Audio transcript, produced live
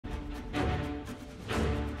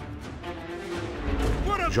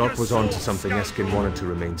Jacques was on to something Eskin wanted to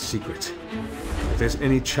remain secret. If there's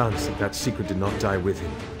any chance that that secret did not die with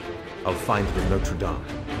him, I'll find him in Notre Dame.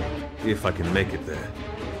 If I can make it there.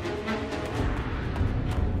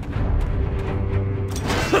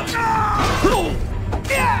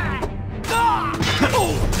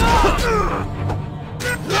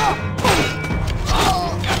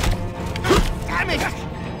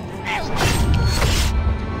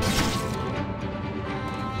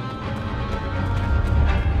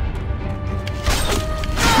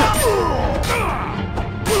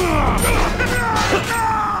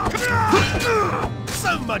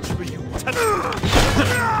 So much for you.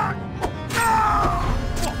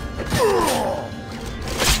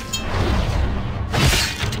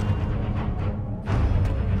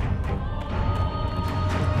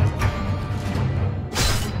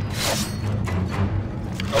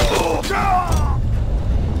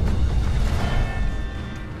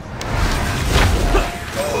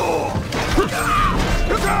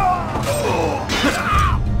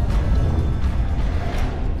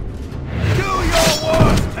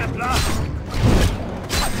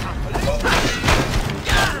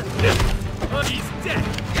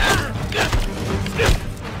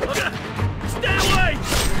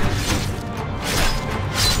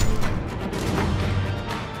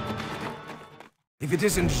 If it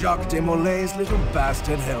isn't Jacques de Molay's little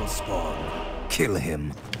bastard hellspawn, kill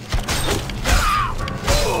him.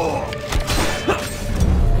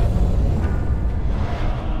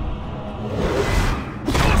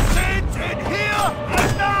 Send in here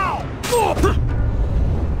and now!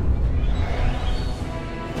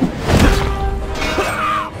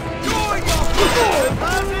 You're your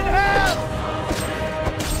burn in hell!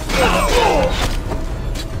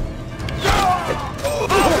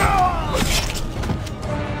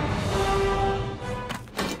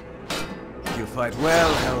 You fight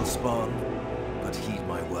well, hellspawn, but heed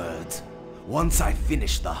my words. Once I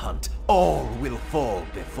finish the hunt, all will fall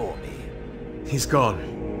before me. He's gone.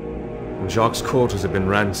 And Jacques' quarters have been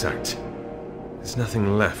ransacked. There's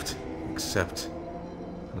nothing left, except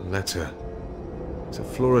a letter to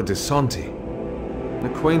Flora de Santi, an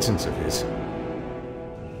acquaintance of his.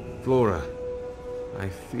 Flora, I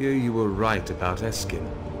fear you were right about Eskin.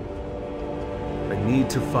 I need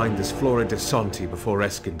to find this Flora de Santi before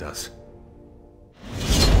Eskin does.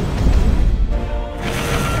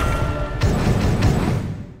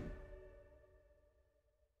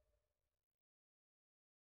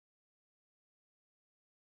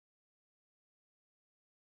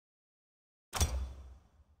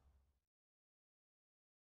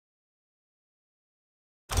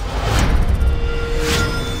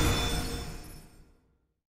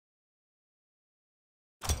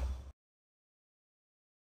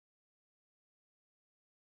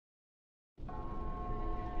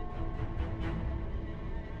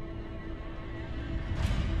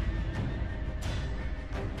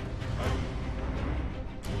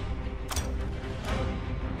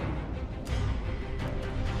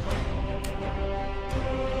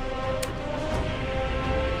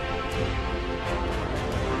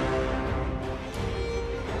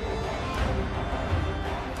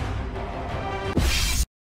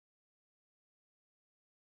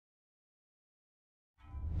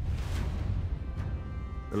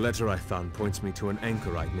 The letter I found points me to an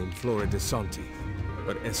anchorite named Flora de Santi,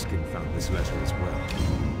 but Eskin found this letter as well.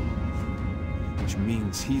 Which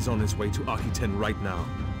means he's on his way to Aquitaine right now.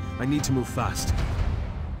 I need to move fast.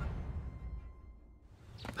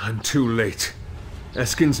 I'm too late.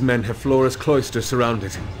 Eskin's men have Flora's cloister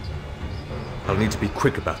surrounded. I'll need to be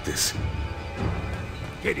quick about this.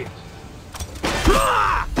 Get it.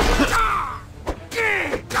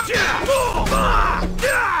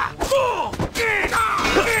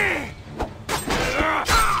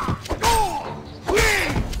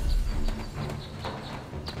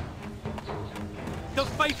 The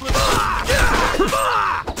faithless.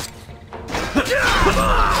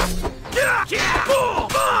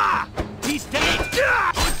 He's dead.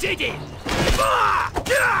 I did it.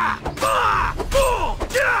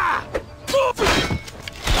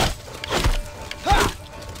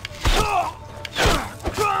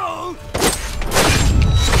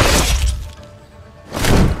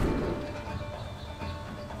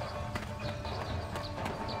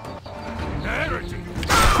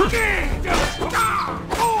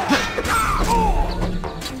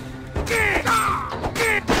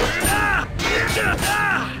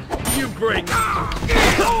 You break.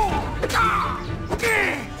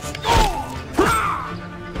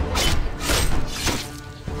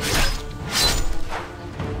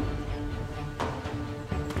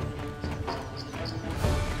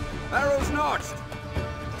 Arrows notched!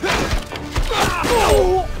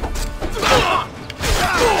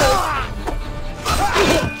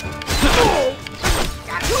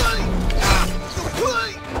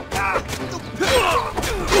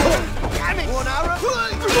 One arrow.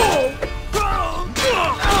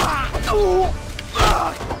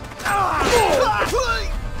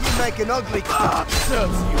 You make an ugly cut.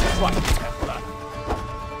 Serves you right, Templar.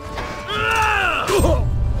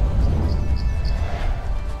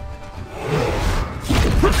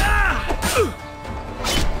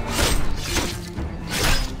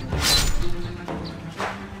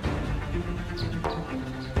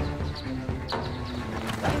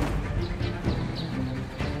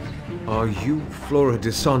 Are you Flora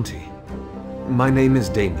DeSanti? My name is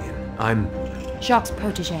Damien. I'm... Jacques'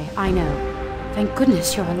 protege, I know. Thank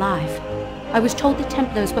goodness you're alive. I was told the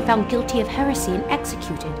Templars were found guilty of heresy and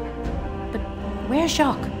executed. But where's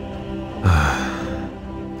Jacques?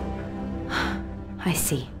 I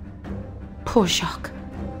see. Poor Jacques.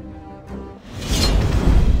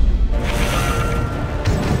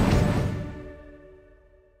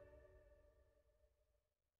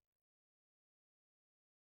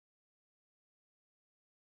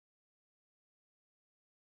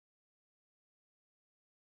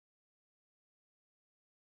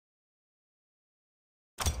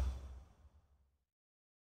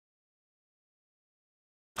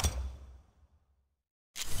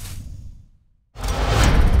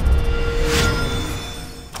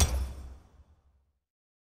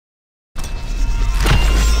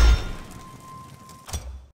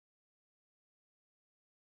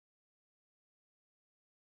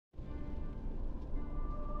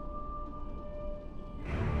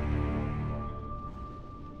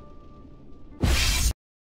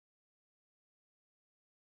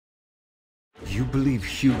 You believe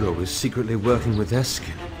Hugo is secretly working with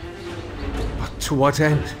Eskin? But to what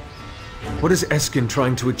end? What is Eskin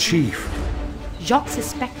trying to achieve? Jacques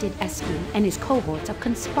suspected Eskin and his cohorts of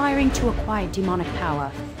conspiring to acquire demonic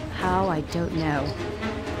power. How, I don't know.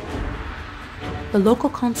 The local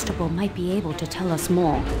constable might be able to tell us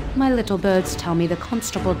more. My little birds tell me the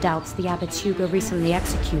constable doubts the abbots Hugo recently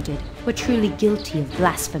executed were truly guilty of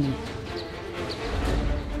blasphemy.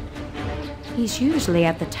 He's usually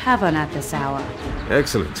at the tavern at this hour.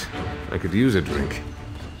 Excellent. I could use a drink.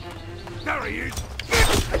 There he is!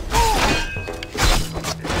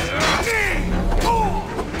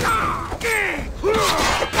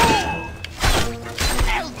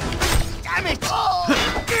 Damn it!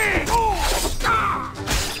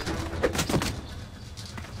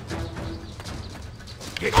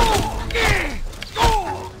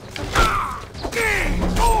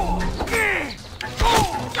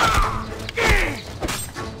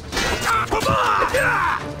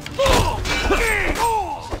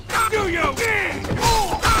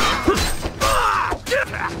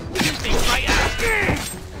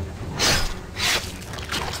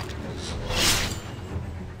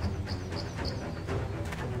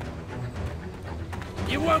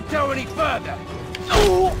 You won't go any further!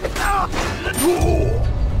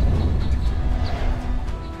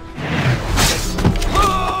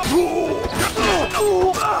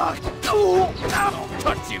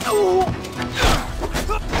 Touch you!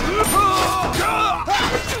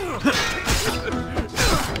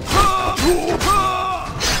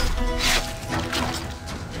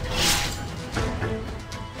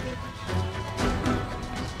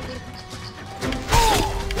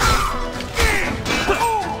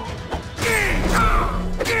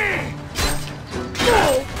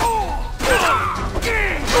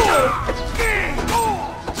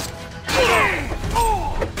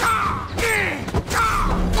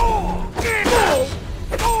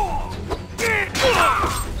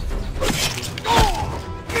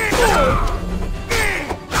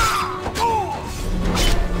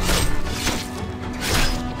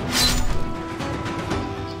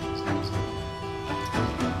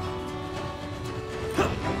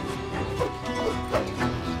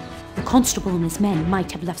 The constable and his men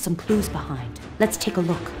might have left some clues behind. Let's take a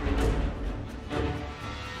look.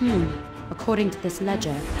 According to this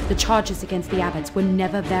ledger, the charges against the abbots were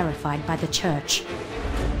never verified by the church.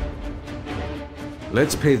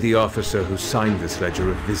 Let's pay the officer who signed this ledger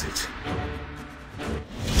a visit.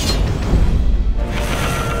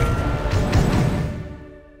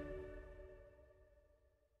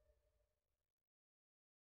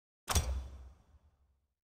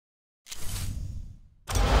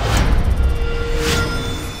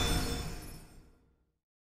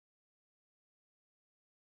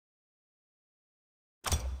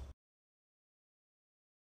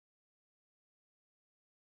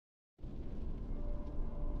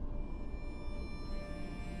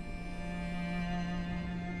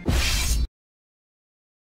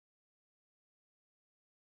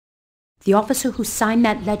 The officer who signed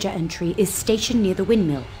that ledger entry is stationed near the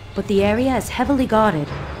windmill, but the area is heavily guarded.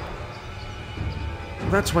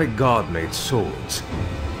 That's why God made swords.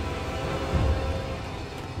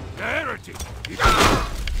 The heretic!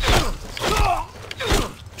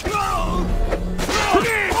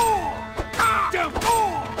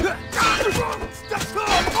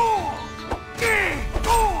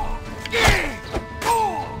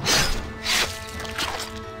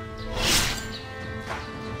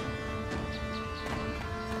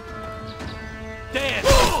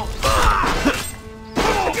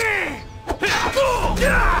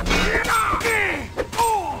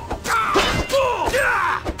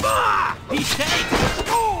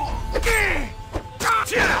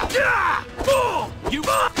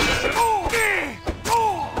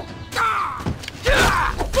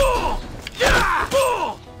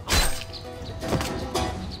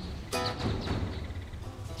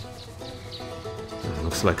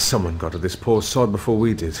 Looks like someone got at this poor sod before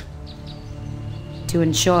we did. To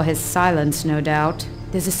ensure his silence, no doubt.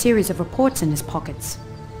 There's a series of reports in his pockets.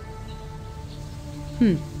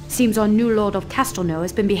 Seems our new Lord of Castelnau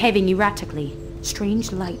has been behaving erratically.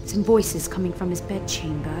 Strange lights and voices coming from his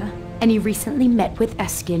bedchamber. And he recently met with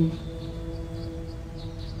Eskin.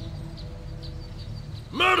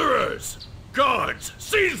 Murderers! Guards,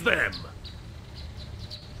 seize them!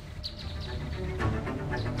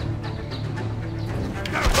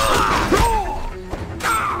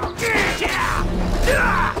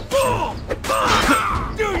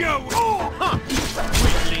 Do your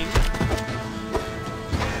weakling!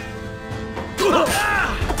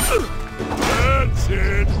 That's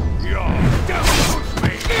it! Don't push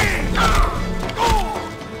me!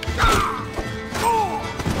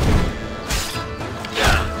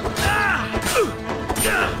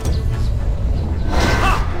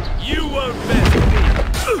 You won't best me!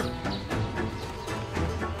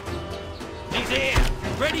 He's here!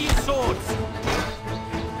 Ready your swords!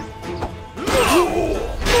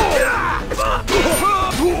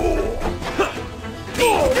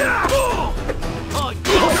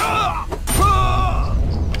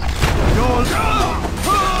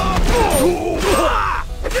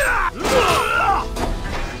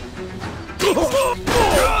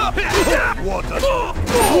 What a...